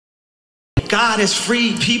God has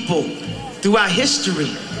freed people throughout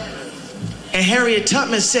history. And Harriet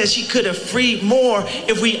Tubman says she could have freed more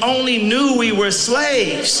if we only knew we were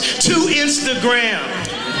slaves to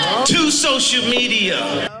Instagram, to social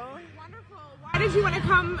media. Wonderful. Why did you want to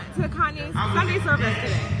come to Kanye's Sunday service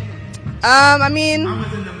today? I mean,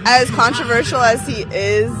 as controversial as he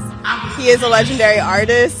is a legendary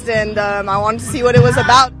artist, and I wanted to see what it was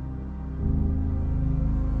about.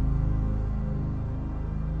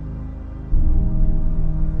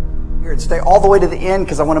 Here and stay all the way to the end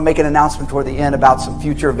because I want to make an announcement toward the end about some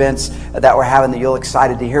future events that we're having that you're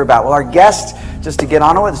excited to hear about. Well, our guest, just to get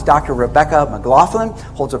on with, is Dr. Rebecca McLaughlin,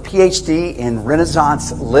 holds a PhD in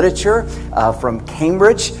Renaissance literature from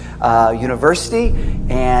Cambridge University,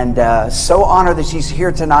 and so honored that she's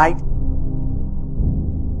here tonight.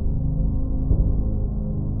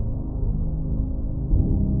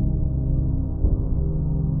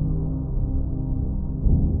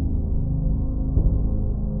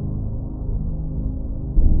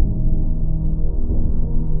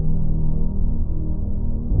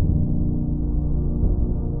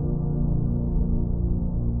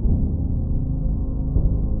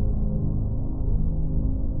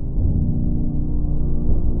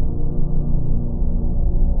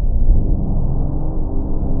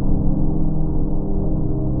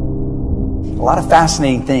 A lot of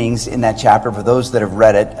fascinating things in that chapter for those that have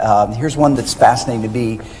read it. Here's one that's fascinating to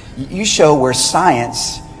me. You show where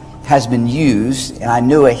science has been used, and I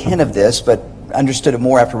knew a hint of this, but understood it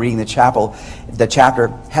more after reading the chapter,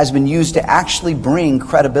 has been used to actually bring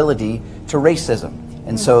credibility to racism.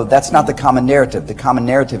 And so that's not the common narrative. The common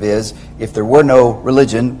narrative is, if there were no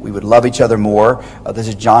religion, we would love each other more. This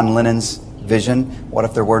is John Lennon's vision. What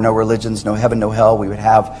if there were no religions, no heaven, no hell? We would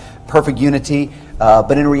have perfect unity.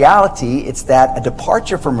 But in reality, it's that a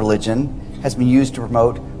departure from religion has been used to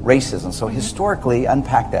promote racism. So historically,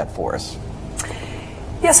 unpack that for us.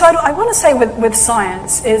 Yeah, so I want to say with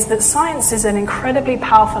science is that science is an incredibly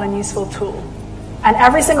powerful and useful tool. And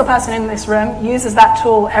every single person in this room uses that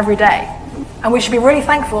tool every day. And we should be really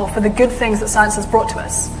thankful for the good things that science has brought to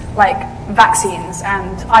us, like vaccines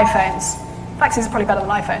and iPhones. Vaccines are probably better than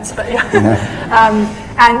iPhones, but yeah.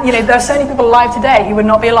 And you know, there are so many people alive today who would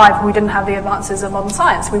not be alive if we didn't have the advances of modern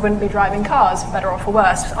science. We wouldn't be driving cars, for better or for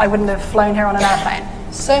worse. I wouldn't have flown here on an airplane.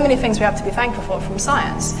 So many things we have to be thankful for from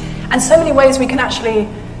science. And so many ways we can actually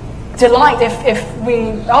delight, if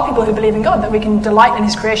we are people who believe in God, that we can delight in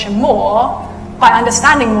his creation more by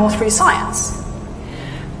understanding more through science.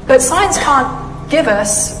 But science can't give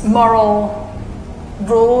us moral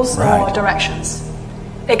rules or directions.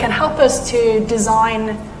 It can help us to design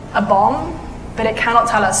a bomb, but it cannot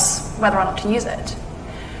tell us whether or not to use it.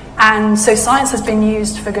 And so science has been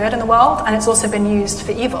used for good in the world, and it's also been used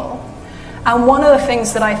for evil. And one of the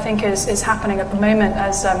things that I think is happening at the moment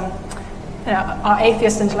as our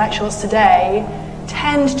atheist intellectuals today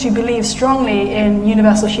tend to believe strongly in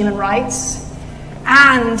universal human rights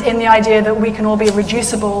and in the idea that we can all be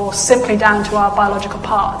reducible simply down to our biological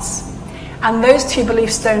parts. And those two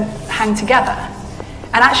beliefs don't hang together.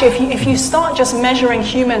 And actually, if you start just measuring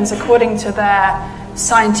humans according to their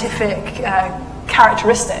scientific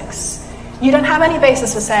characteristics, you don't have any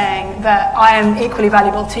basis for saying that I am equally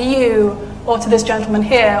valuable to you, or to this gentleman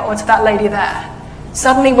here, or to that lady there.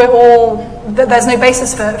 Suddenly there's no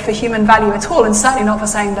basis for human value at all, and certainly not for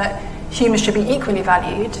saying that humans should be equally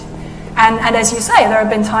valued. And as you say, there have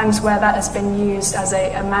been times where that has been used as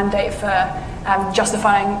a mandate for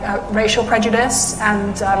justifying racial prejudice,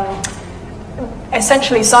 and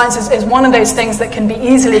essentially science is one of those things that can be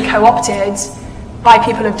easily co-opted by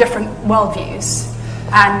people of different worldviews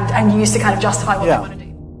and used to kind of justify what they want to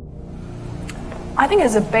do. I think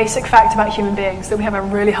it's a basic fact about human beings that we have a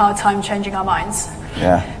really hard time changing our minds.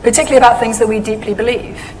 Particularly about things that we deeply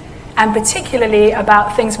believe, and particularly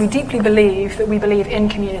about things we deeply believe that we believe in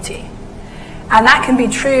community. And that can be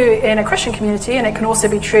true in a Christian community, and it can also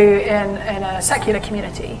be true in a secular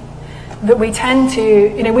community. That we tend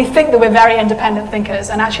to, we think that we're very independent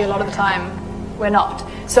thinkers, and actually a lot of the time we're not.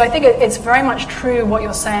 So I think it's very much true what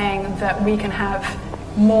you're saying, that we can have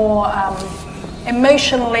more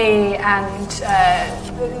emotionally and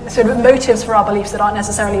sort of motives for our beliefs that aren't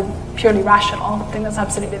necessarily purely rational. I think that's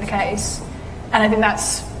absolutely the case. And I think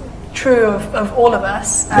that's true of all of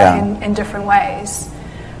us in different ways.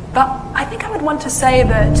 But I think I would want to say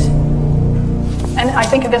that, and I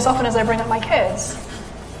think of this often as I bring up my kids,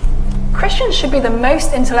 Christians should be the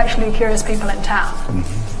most intellectually curious people in town.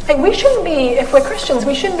 Like, we shouldn't be, if we're Christians,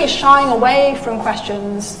 we shouldn't be shying away from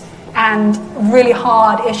questions and really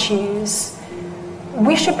hard issues.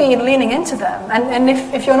 We should be leaning into them. And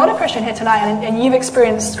if you're not a Christian here tonight, and you've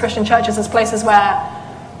experienced Christian churches as places where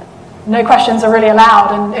no questions are really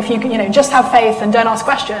allowed, and if you just have faith and don't ask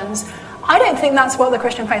questions. I don't think that's what the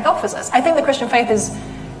Christian faith offers us. I think the Christian faith is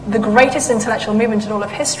the greatest intellectual movement in all of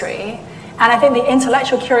history, and I think the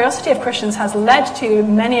intellectual curiosity of Christians has led to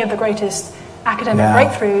many of the greatest academic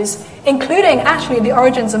breakthroughs, including actually the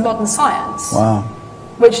origins of modern science. Wow.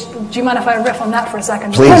 Which, do you mind if I riff on that for a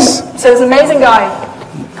second? Please. So there's an amazing guy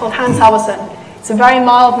called Hans Halvorsen. He's a very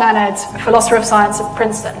mild-mannered philosopher of science at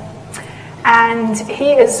Princeton. And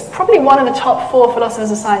he is probably one of the top 4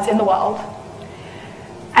 philosophers of science in the world.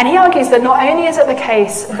 And he argues that not only is it the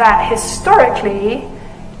case that historically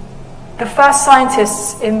the first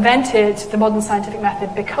scientists invented the modern scientific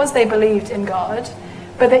method because they believed in God,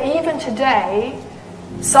 but that even today,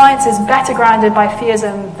 science is better grounded by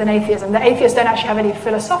theism than atheism. The atheists don't actually have any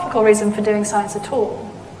philosophical reason for doing science at all.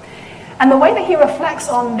 And the way that he reflects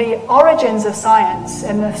on the origins of science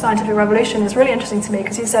in the scientific revolution is really interesting to me,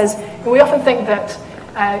 because he says, we often think that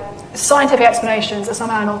scientific explanations are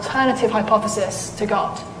somehow an alternative hypothesis to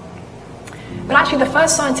God. But actually the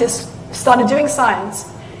first scientists started doing science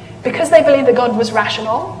because they believed that God was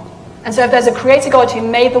rational. And so if there's a creator God who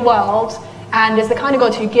made the world and is the kind of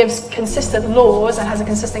God who gives consistent laws and has a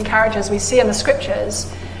consistent character as we see in the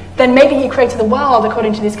scriptures, then maybe he created the world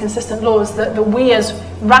according to these consistent laws that we as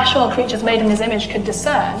rational creatures made in his image could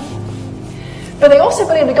discern. But they also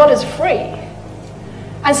believe that God is free.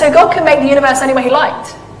 And so God could make the universe any way he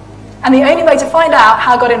liked. And the only way to find out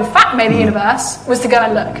how God in fact made the universe was to go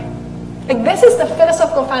and look. Like, this is the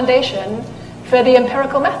philosophical foundation for the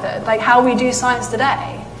empirical method, like how we do science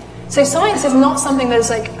today. So science is not something that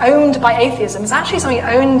is owned by atheism. It's actually something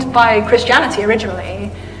owned by Christianity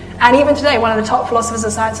originally. And even today, one of the top philosophers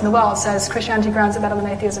of science in the world says Christianity grounds it better than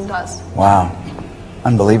atheism does. Wow.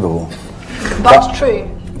 Unbelievable. But true.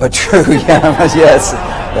 But true, yeah. Yes.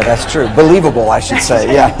 Yeah, that's true. Believable, I should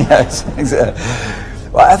say. Yeah, yes. Exactly.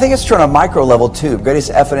 Well, I think it's true on a micro level, too.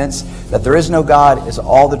 Greatest evidence that there is no God is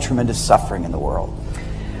all the tremendous suffering in the world.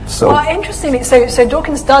 Well, interestingly, so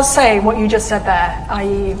Dawkins does say what you just said there,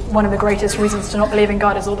 i.e. one of the greatest reasons to not believe in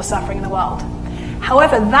God is all the suffering in the world.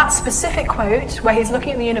 However, that specific quote, where he's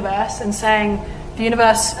looking at the universe and saying the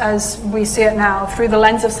universe as we see it now through the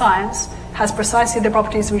lens of science has precisely the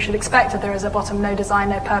properties we should expect, that there is at bottom no design,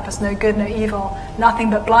 no purpose, no good, no evil, nothing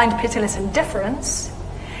but blind, pitiless indifference,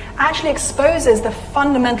 actually exposes the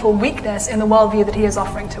fundamental weakness in the worldview that he is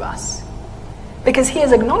offering to us. Because he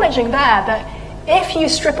is acknowledging there that if you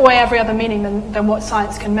strip away every other meaning than what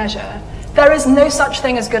science can measure, there is no such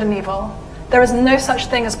thing as good and evil. There is no such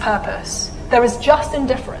thing as purpose. There is just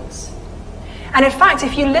indifference. And in fact,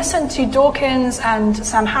 if you listen to Dawkins and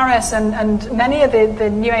Sam Harris and many of the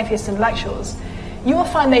new atheist intellectuals, you will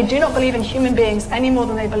find they do not believe in human beings any more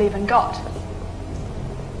than they believe in God.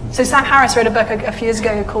 So Sam Harris wrote a book a few years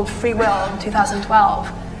ago called Free Will in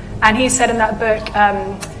 2012. And he said in that book,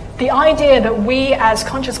 the idea that we as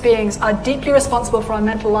conscious beings are deeply responsible for our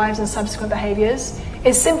mental lives and subsequent behaviors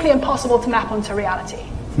is simply impossible to map onto reality.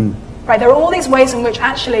 Right? There are all these ways in which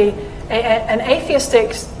actually an atheistic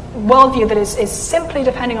worldview that is simply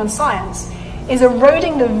depending on science is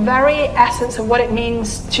eroding the very essence of what it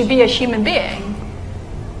means to be a human being,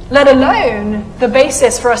 let alone the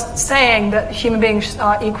basis for us saying that human beings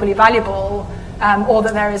are equally valuable, or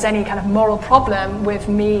that there is any kind of moral problem with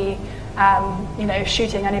me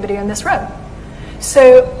shooting anybody in this room.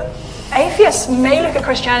 So atheists may look at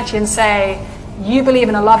Christianity and say, you believe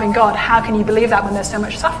in a loving God, how can you believe that when there's so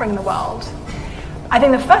much suffering in the world? I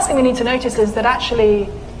think the first thing we need to notice is that actually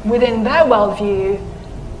within their worldview,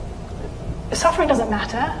 suffering doesn't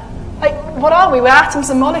matter. Like, what are we? We're atoms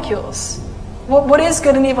and molecules. What is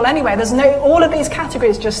good and evil anyway? All of these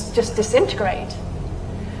categories just disintegrate.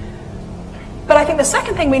 But I think the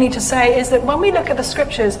second thing we need to say is that when we look at the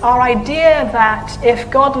scriptures, our idea that if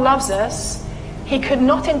God loves us, he could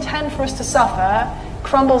not intend for us to suffer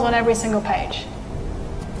crumbles on every single page.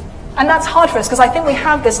 And that's hard for us because I think we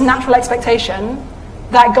have this natural expectation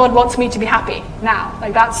that God wants me to be happy now.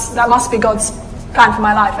 Like that must be God's plan for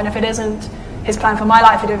my life. And if it isn't his plan for my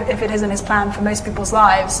life, if it isn't his plan for most people's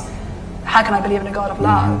lives, how can I believe in a God of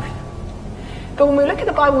love? But when we look at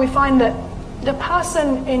the Bible, we find that the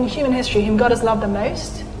person in human history whom God has loved the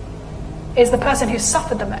most is the person who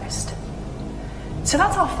suffered the most. So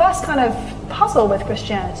that's our first kind of puzzle with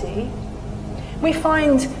Christianity. We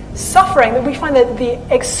find suffering, we find that the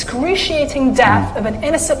excruciating death of an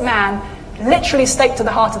innocent man literally staked to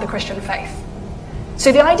the heart of the Christian faith.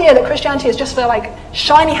 So the idea that Christianity is just for like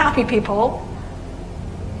shiny, happy people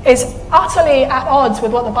is utterly at odds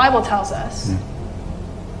with what the Bible tells us.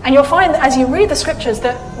 And you'll find that as you read the scriptures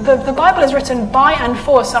that the Bible is written by and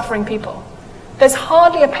for suffering people. There's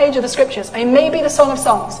hardly a page of the scriptures. I mean, maybe the Song of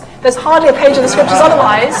Songs. There's hardly a page of the scriptures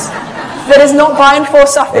otherwise that is not by and for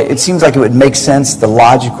suffering. It seems like it would make sense, the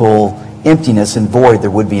logical emptiness and void there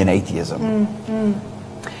would be in atheism.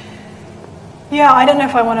 Yeah, I don't know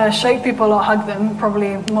if I want to shake people or hug them.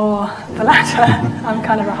 Probably more the latter. I'm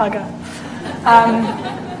kind of a hugger.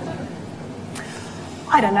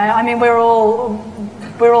 I don't know. I mean, we're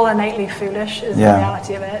all innately foolish, is the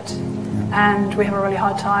reality of it. And we have a really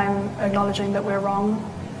hard time acknowledging that we're wrong.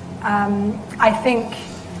 I think,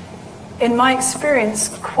 in my experience,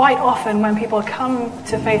 quite often when people come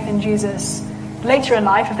to faith in Jesus later in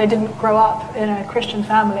life, if they didn't grow up in a Christian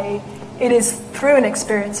family, it is through an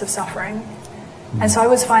experience of suffering. And so I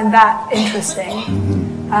always find that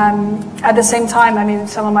interesting. At the same time, I mean,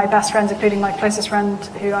 some of my best friends, including my closest friend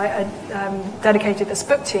who I dedicated this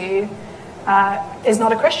book to, is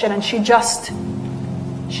not a Christian, and she just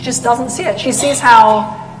doesn't see it. She sees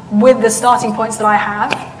how, with the starting points that I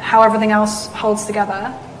have, how everything else holds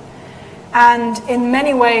together. And in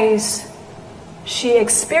many ways, she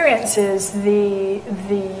experiences the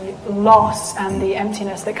loss and the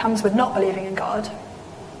emptiness that comes with not believing in God.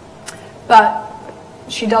 But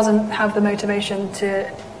she doesn't have the motivation to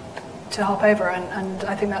hop over, and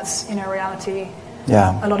I think that's, a reality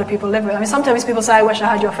a lot of people live with. I mean, sometimes people say, I wish I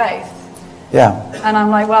had your faith. Yeah. And I'm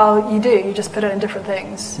like, well, you do. You just put it in different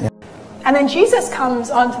things. Yeah. And then Jesus comes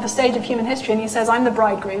onto the stage of human history and he says, I'm the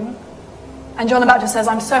bridegroom. And John the Baptist says,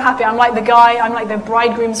 I'm so happy. I'm like the guy, I'm like the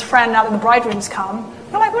bridegroom's friend now that the bridegroom's come.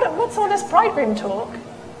 And I'm like, what's all this bridegroom talk?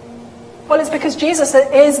 Well, it's because Jesus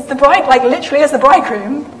is the bride, like literally is the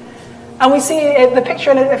bridegroom. And we see the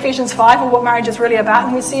picture in Ephesians 5 of what marriage is really about.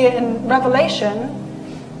 And we see it in Revelation.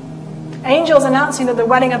 Angels announcing that the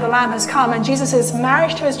wedding of the Lamb has come, and Jesus is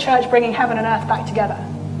marriage to his church, bringing heaven and earth back together.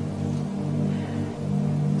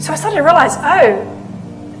 So I started to realize,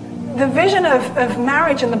 the vision of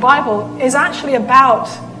marriage in the Bible is actually about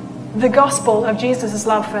the gospel of Jesus'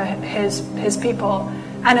 love for his people,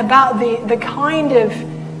 and about the kind of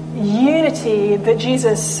unity that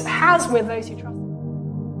Jesus has with those who trust him.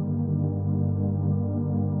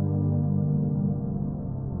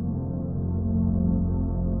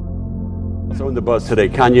 So in the buzz today,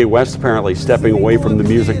 Kanye West apparently stepping away from the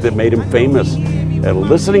music that made him famous at a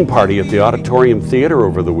listening party at the Auditorium Theater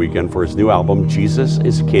over the weekend for his new album, Jesus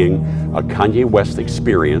is King, a Kanye West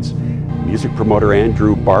experience. Music promoter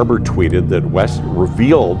Andrew Barber tweeted that West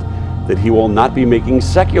revealed that he will not be making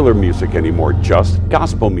secular music anymore, just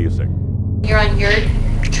gospel music. You're on your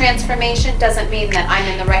transformation doesn't mean that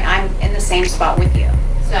I'm in the same spot with you.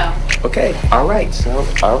 So. Okay, all right,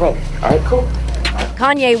 cool.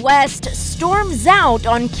 Kanye West storms out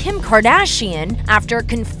on Kim Kardashian after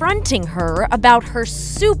confronting her about her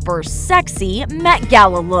super sexy Met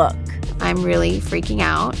Gala look. I'm really freaking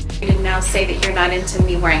out. You can now say that you're not into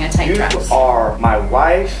me wearing a tight dress. You are my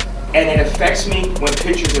wife, and it affects me when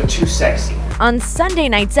pictures are too sexy. On Sunday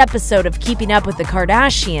night's episode of Keeping Up with the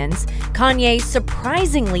Kardashians, Kanye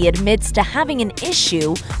surprisingly admits to having an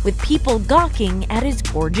issue with people gawking at his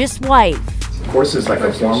gorgeous wife. Of course, it's like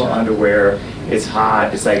a formal underwear. It's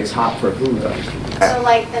hot. It's like, it's hot for who though? So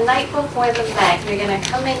like the night before the Met, you're gonna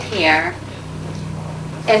come in here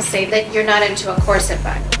and say that you're not into a corset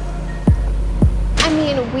bag. I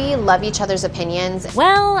mean, we love each other's opinions.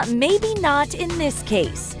 Well, maybe not in this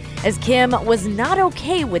case, as Kim was not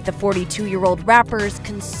okay with the 42-year-old rapper's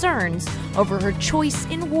concerns over her choice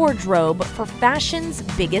in wardrobe for fashion's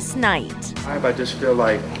biggest night. I just feel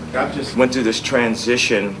like I just went through this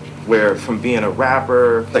transition where from being a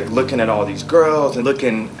rapper, like looking at all these girls and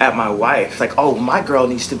looking at my wife, like, oh, my girl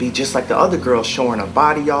needs to be just like the other girls, showing her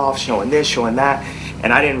body off, showing this, showing that.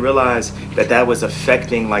 And I didn't realize that that was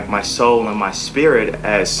affecting like my soul and my spirit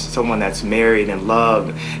as someone that's married and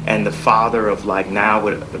loved and the father of like now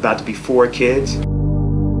with about to be 4 kids.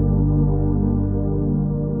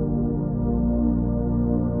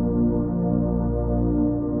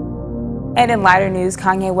 And in lighter news,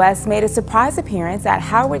 Kanye West made a surprise appearance at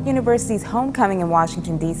Howard University's homecoming in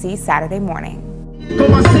Washington, D.C. Saturday morning. Go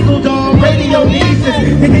my single dog, radio nieces,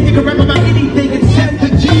 and then you can rap about anything except for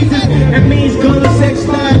Jesus. That means go to sex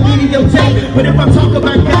live, videotape. But if I talk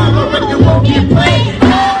about God, my record won't get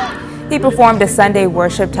played. He performed a Sunday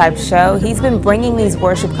worship type show. He's been bringing these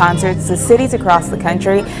worship concerts to cities across the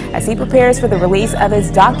country as he prepares for the release of his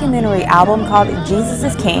documentary album called Jesus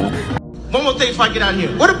is King. One more thing before I get out of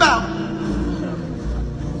here. What about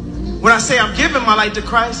when I say I'm giving my life to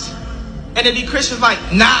Christ, and then the Christians like,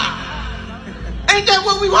 nah, ain't that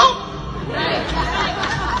what we want?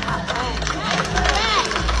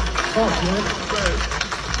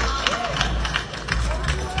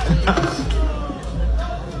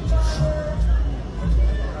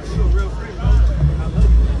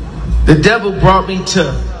 The devil brought me to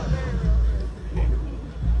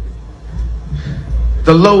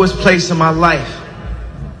the lowest place in my life,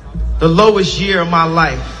 the lowest year of my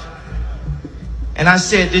life. And I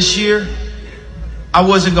said this year, I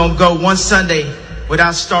wasn't going to go one Sunday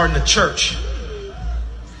without starting a church.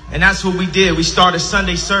 And that's what we did. We started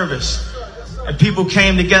Sunday service. And people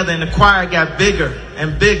came together and the choir got bigger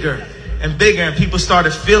and bigger and bigger. And people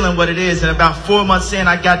started feeling what it is. And about 4 months in,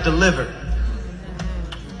 I got delivered.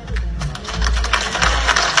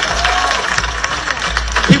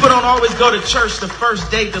 People don't always go to church the first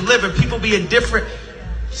day delivered. People be in different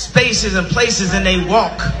spaces and places and they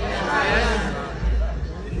walk.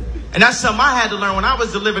 And that's something I had to learn when I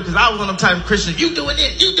was delivered, because I was one of them type of Christians. You doing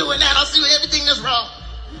it, you doing that, I'll see everything that's wrong.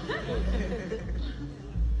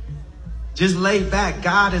 Just lay back.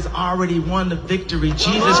 God has already won the victory.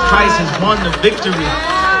 Jesus Christ has won the victory.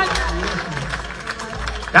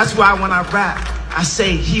 That's why when I rap, I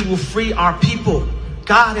say he will free our people.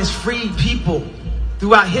 God has freed people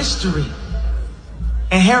throughout history.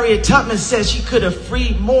 And Harriet Tubman says she could have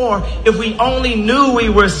freed more if we only knew we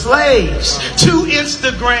were slaves to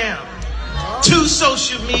Instagram, to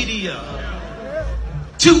social media,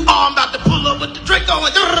 to, oh, I'm about to pull up with the Draco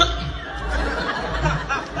and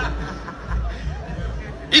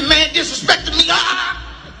this man disrespected me.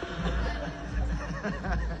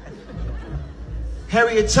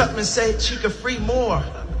 Harriet Tubman said she could free more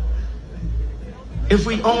if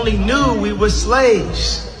we only knew we were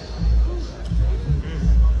slaves.